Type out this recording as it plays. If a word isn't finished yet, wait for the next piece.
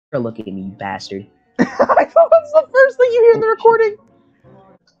look at me, you bastard. I thought that's the first thing you hear in the recording.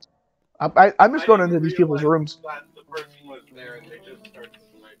 I'm just going into these people's rooms.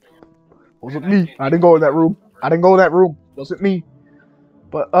 Wasn't me. I didn't go in that room. Wasn't me.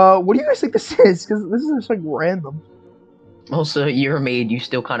 But what do you guys think this is? Because this is just like random. Also, you're a maid. You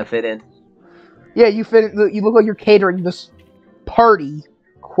still kind of fit in. Yeah, you fit in. You look like you're catering this party.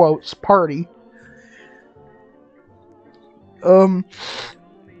 Quotes party. I'm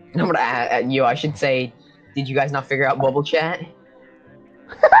gonna add you. I should say, did you guys not figure out bubble chat?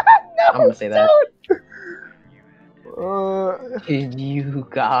 No, I'm gonna say that. Did you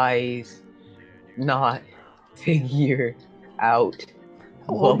guys not figure out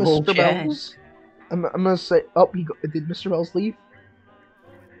hello, bubble Mr. chat? Bells? I'm gonna say. Oh, did Mr. Bells leave?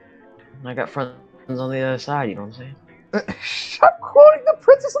 I got friends on the other side. You know what I'm saying? Stop quoting the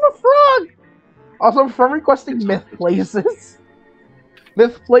Princess and the Frog. Also, from requesting Myth Places.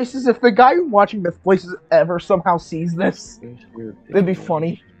 Myth Places. If the guy watching Myth Places ever somehow sees this, it'd be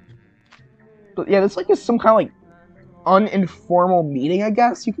funny. But yeah, it's like some kind of like uninformal meeting, I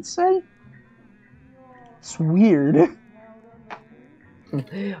guess you could say. It's weird.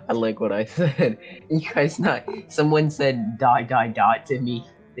 I like what I said. You guys not. Someone said dot to me.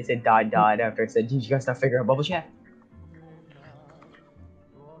 They said dot after I said, did you guys not figure out bubble chat?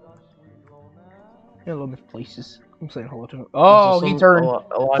 Hello, Myth Places. I'm saying hello to him. Oh, he turned.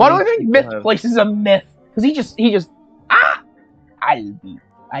 Why do I think Myth Places is a myth? Because he just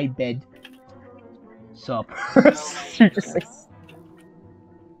I bed. Sup. You just like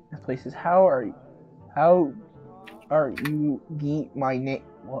Myth Places. How are you my name?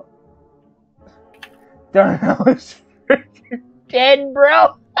 What? Darn, I was freaking dead,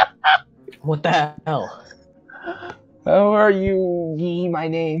 bro. What the hell? How are you my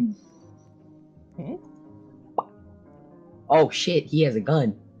name? Hmm? Oh shit, he has a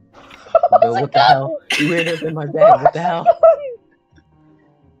gun. Yo, what the hell? You ran up in my bag, what the hell?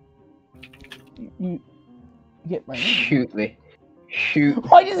 You get my name. Shoot me. Shoot.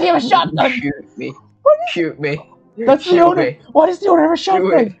 Why does he have a shotgun? Shoot me. Shoot me. That's the owner. Why does the owner have a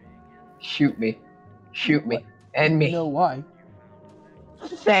shotgun? Shoot me. Shoot me. And me. You know why?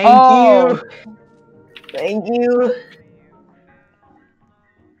 Thank you. Thank you.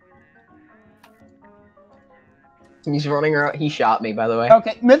 He's running around. He shot me, by the way.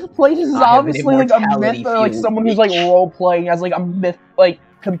 Okay, Myth Places is obviously like a myth, or like someone who's like role playing as like a myth, like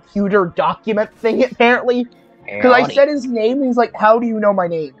computer document thing. Apparently, because I said his name, and he's like, "How do you know my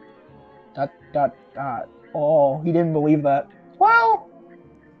name?" ... Oh, he didn't believe that. Well,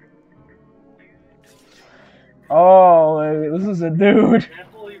 oh, this is a dude. I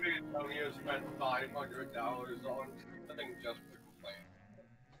can't believe Antonio spent $500 on something just to complain.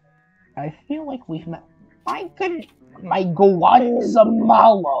 I feel like we've met. My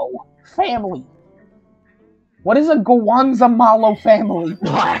Guanzamalo family. What is a Guanzamalo family?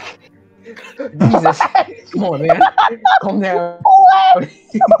 Black. Jesus. Come on, man. Calm down. What did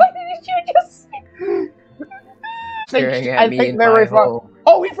you just say? I think they're wrong.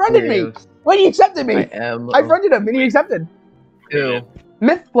 Oh, he friended me. Wait, he accepted me. I friended him, and he accepted. Ew.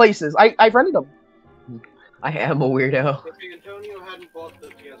 Myth Places. I friended him. I am a weirdo. If Antonio hadn't bought the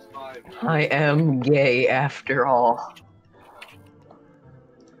PS5, I am gay after all.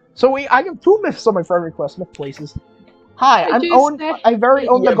 So I have 2 myths on my friend request. Myth Places. Hi, I own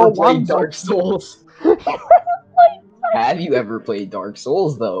the Go Dark Souls. Have you ever played Dark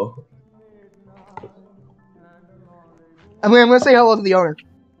Souls though? I'm gonna say hello to the owner.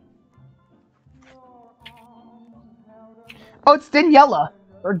 Oh, it's Daniela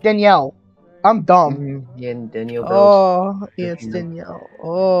or Danielle. I'm dumb. Yeah, DaniellBells. Oh, yeah, it's Danielle.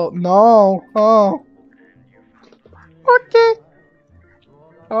 Oh, no. Oh. Okay.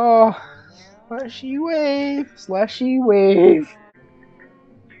 Oh. Slashy wave. Slashy wave.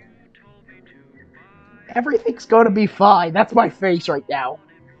 Everything's gonna be fine. That's my face right now.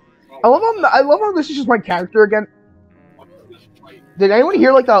 I love how this is just my character again. Did anyone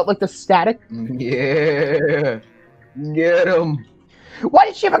hear like the static? Yeah. Get him. Why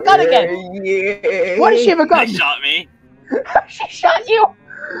did she have a gun again? Yeah. Why did she have a gun? She shot me. She shot you.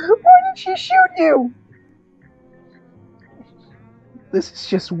 Why did she shoot you? This is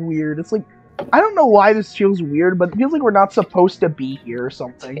just weird. It's like, I don't know why this feels weird, but it feels like we're not supposed to be here or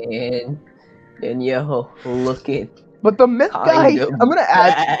something. And yo, look at. But the myth guy, I'm gonna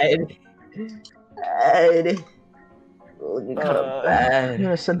add. Bad. Looking kind of bad. I'm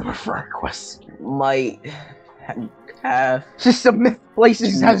gonna send them a friend request. Might have. System Myth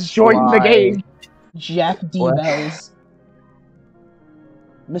Places has joined the game. Jack D. Bells.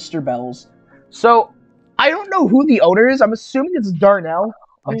 Mr. Bells. So, I don't know who the owner is. I'm assuming it's Darnell.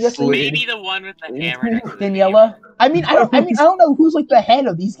 I'm I guessing slid. Maybe the one with the hammer next to the Daniela. I mean, I don't know who's like the head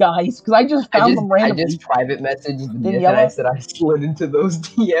of these guys because I just found them I randomly. just private messaged Myth and I Daniela? said I slid into those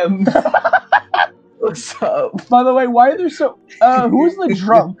DMs. What's up? By the way, why are there so? Who's the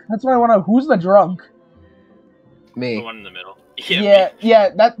drunk? That's what I want to know. Who's the drunk? The Me. one in the middle. Yeah.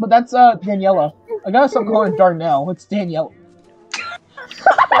 But that's Daniela. I gotta stop calling her Darnell. It's Danielle.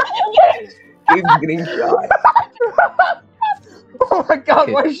 Keep getting shot. Oh my god,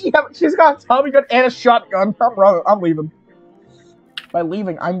 Okay. why does she have? She's got a Tommy gun and a shotgun. I'm wrong. I'm leaving. By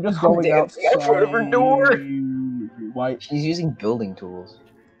leaving, I'm just going dancing outside. in front of her door. Why? She's using building tools.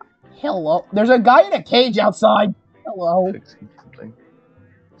 Hello. There's a guy in a cage outside. Hello, Fixing something.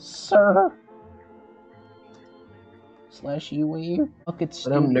 sir. Slash you. Look, it's.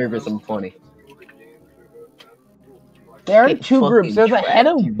 But I'm nervous. I'm funny. There are Get two groups. There's a fucking head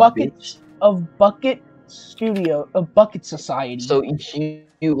trapped, of you Bucket bitch. Bucket Society. So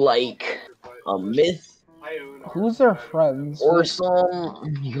you like a myth Who's their friends? or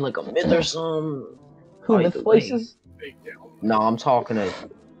some? You like a myth or some? Who Either myth way. places? No, I'm talking to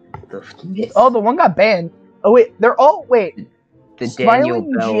the myth. Oh, the one got banned. Oh wait, they're all wait. the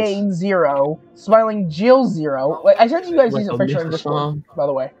Smiling DaniellBells. Jane 0, Smiling Jill 0. Wait, I sent you guys Like these a picture myth in or Discord, some? by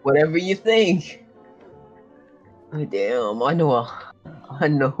the way. Whatever you think. Damn, I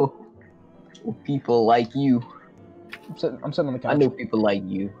know people like you. I'm sitting on the couch. I know people like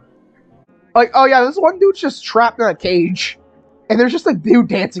you. Like, oh yeah, this one dude's just trapped in a cage, and there's just a dude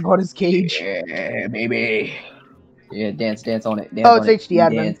dancing on his cage. Yeah, baby. Yeah, dance on it. Dance Oh, on it's it. HD You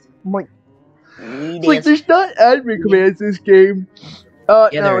admin. dance. I'm like, You it's like dance. there's not admin commands in this game. Yeah,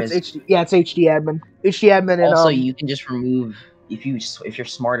 No, there it's is. HD. Yeah, it's HD admin. HD admin and Also, you can just remove if you're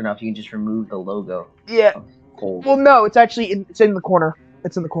smart enough, you can just remove the logo. yeah. Cold. Well, no, it's actually it's in the corner.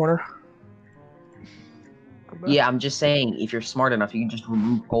 It's in the corner. Yeah, I'm just saying, if you're smart enough, you can just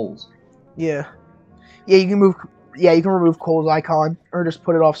remove Coles. Yeah. Yeah, you can move. Yeah, you can remove Cole's icon or just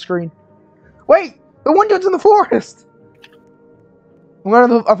put it off screen. Wait, the one dude's in the forest.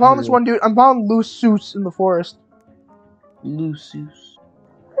 I found this one dude. I found Loose Seuss in the forest. Loose Seuss.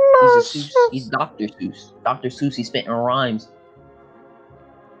 He's a Seuss. He's Dr. Seuss. Dr. Seuss, he's spitting rhymes.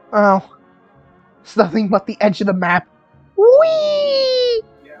 Oh, it's nothing but the edge of the map. Whee!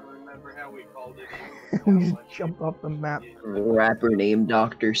 Yeah, remember how we called it? We just jumped off the map. Rapper named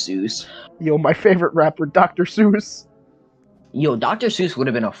Dr. Seuss. Yo, my favorite rapper, Dr. Seuss. Yo, Dr. Seuss would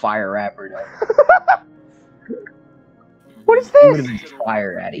have been a fire rapper, though. What is He would have this? been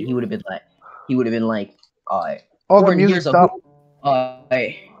fire at it. He would have been like, Oh, the Gordon, music here's a stuff.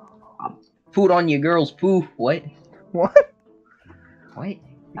 Food on your girl's poo. What? What? What?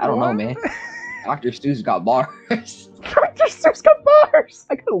 I don't know, man. Dr. Seuss got bars. Dr. Seuss got bars.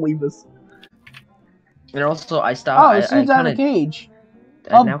 I gotta leave this. And also, I Oh, stopped. this dude's out of the cage.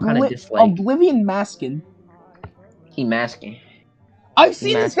 I now kind of dislike. Oblivion Maskin. He masking. I've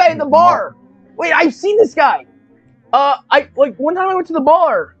seen this guy in the bar. Wait, I've seen this guy. One time I went to the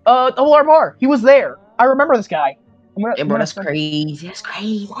bar. Double R bar. He was there. I remember this guy. Yeah, bro, that's crazy. That's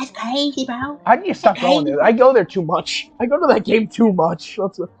crazy. That's crazy, bro. I need to stop going there. I go there too much. I go to that game too much.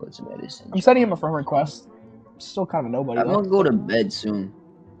 What's medicine? I'm sending him a friend request. I'm still kind of a nobody. I'm gonna go to bed soon.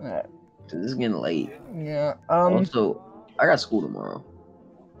 Alright. Cause it's getting late. Yeah. Also, I got school tomorrow.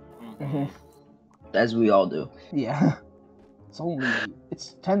 Mhm. As we all do. Yeah. It's 10.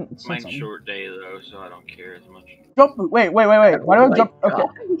 It's 10 Mine's something. short day though, so I don't care as much. Jump. Wait. Why do I Like, jump? Okay.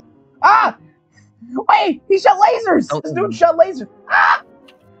 Ah! Wait! He shot lasers! Oh. This dude shot lasers! Ah!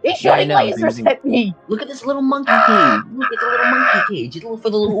 He's Yeah, I shooting know, lasers dude. at me! Look at this little monkey cage. Look at the little monkey cage. It's for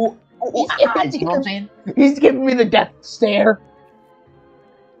the little eyes. You know what I'm saying? He's giving me the death stare.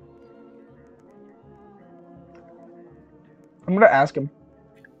 I'm gonna ask him.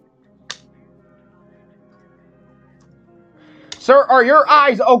 Sir, are your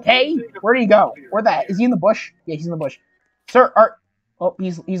eyes okay? Where did he go? Where that? Is he in the bush? Yeah, he's in the bush. Sir, oh,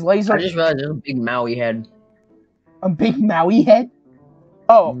 he's laser. I just realized there's a big Maui head. A big Maui head?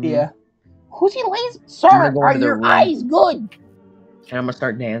 Oh, Mhm. yeah. Who's he laser? I'm Sir, gonna go are into the your room. eyes good? And I'm gonna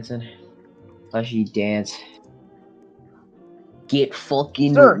start dancing. Let you dance. Get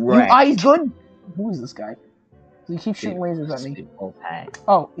fucking Sir, your wrecked. eyes good? Who is this guy? He keeps shooting lasers at me.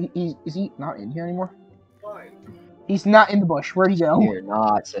 Oh, is he not in here anymore? Fine. He's not in the bush. Where'd he go? You're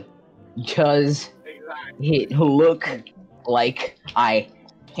not. Does Exactly. it look like I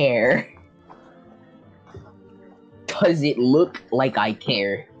care? Does it look like I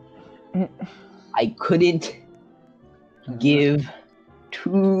care? I couldn't give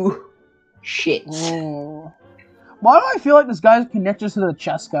two shits. Oh. Why do I feel like this guy's connected to the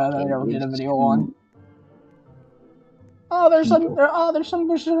chess guy that I never did a video on? Oh, there's some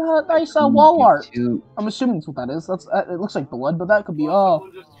nice wall art. Toot. I'm assuming that's what that is. That's it looks like blood, but that could be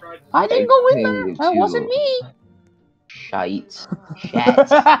Someone just tried to- I didn't go in there. Finger That wasn't toot. me. Shite. Chat.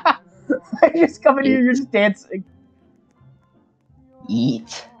 I just come in here. You're just dancing.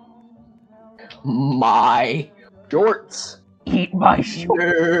 Eat my shorts. Eat my shorts.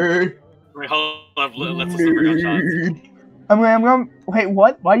 Nerd. Wait, hold on. Let's listen for gunshots. I'm going. Wait,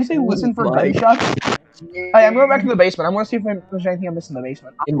 what? Why do you say listen for Like- gunshots? I'm going back to the basement. I want to see if there's anything I missed in the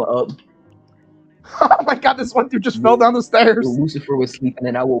basement. I'm up. Oh my god, this one dude just fell down the stairs. Lucifer was sleeping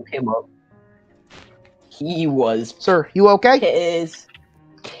and I woke him up. He was Sir, you okay? pissed.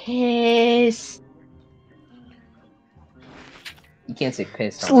 Pissed. You can't say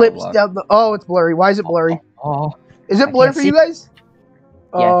pissed. on Slips Roblox. down the. Oh, it's blurry. Why is it blurry? Oh, Is it I blurry can't for you guys?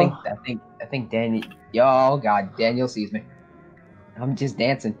 yeah. Oh. I think Daniel. Oh God, Daniel sees me. I'm just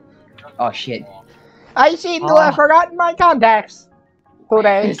dancing. Oh shit. I seem to Oh. have forgotten my contacts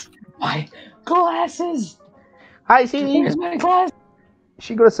today. Where's my glasses? I see. Where's my glasses? Is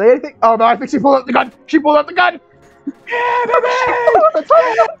she gonna say anything? Oh no, I think she pulled out the gun. She pulled out the gun. Yeah, baby!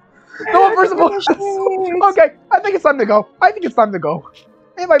 No one first of all. Okay, I think it's time to go.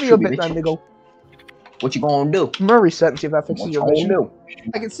 It might be a bit time to go. What you gonna do? I'm gonna reset and see if that fixes What your you vision. gonna do?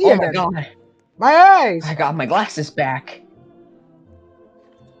 I can see Oh it my again. God! My eyes. I got my glasses back.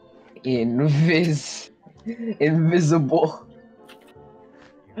 Invisible.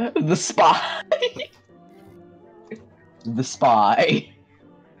 The spy. The spy.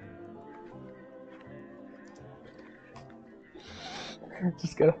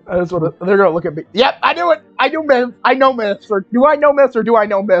 Just gonna. I just wanna. They're gonna look at me. Yep, I knew it. I knew myths. I know myths. Or do I know myths or do I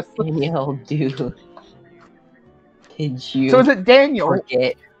know myths? Daniel, dude. Did you So is it Daniel?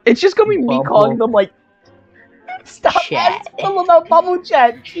 forget It's just gonna be me Bubble calling them like. Stop chat? asking them about bubble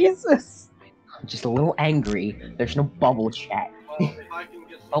chat. Jesus. I'm just a little angry. There's no bubble chat. Well, if I can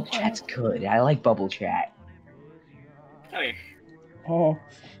get some Bubble chat's good. I like bubble chat. Hey, Oh.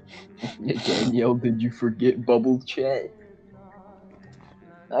 Danielle, did you forget bubble chat?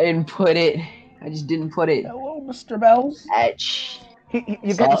 I didn't put it. I just didn't put it. Hello, Mr. Bells. Atch. You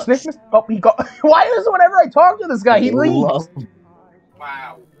got the Sucks. sniffness? Oh, he got. Why is it whenever I talk to this guy, he leaves? Love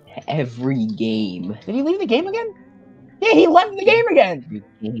Wow. every game. Did he leave the game again? Yeah, he left the game again. Every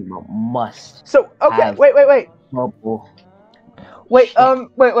game must So okay, Have- wait. bubble. Wait, Shit.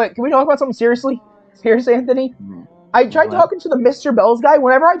 wait. Can we talk about something seriously? Seriously, Anthony? I tried What? talking to the Mr. Bells guy.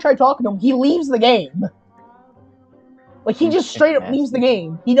 Whenever I try talking to him, he leaves the game. Like he just straight up leaves the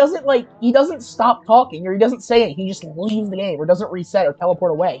game. He doesn't stop talking or he doesn't say anything. He just leaves the game or doesn't reset or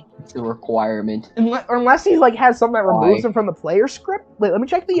teleport away. It's a requirement. Unless he like has something that removes Why? him from the player script. Wait, let me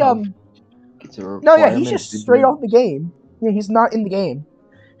check the It's a requirement. No, yeah, he's just to straight do- off the game. Yeah, he's not in the game.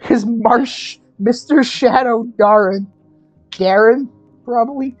 His Mr. Shadow Darren,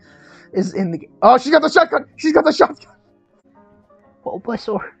 probably, is in the game. Oh, she's got the shotgun! She's got the shotgun!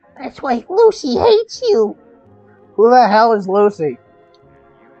 Bulbasaur. That's why Lucy hates you! Who the hell is Lucy?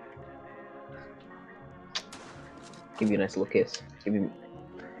 Give you a nice little kiss.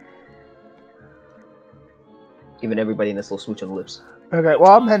 Giving everybody a nice little smooch on the lips. Okay,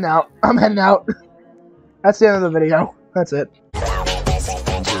 well, I'm heading out. That's the end of the video. That's it.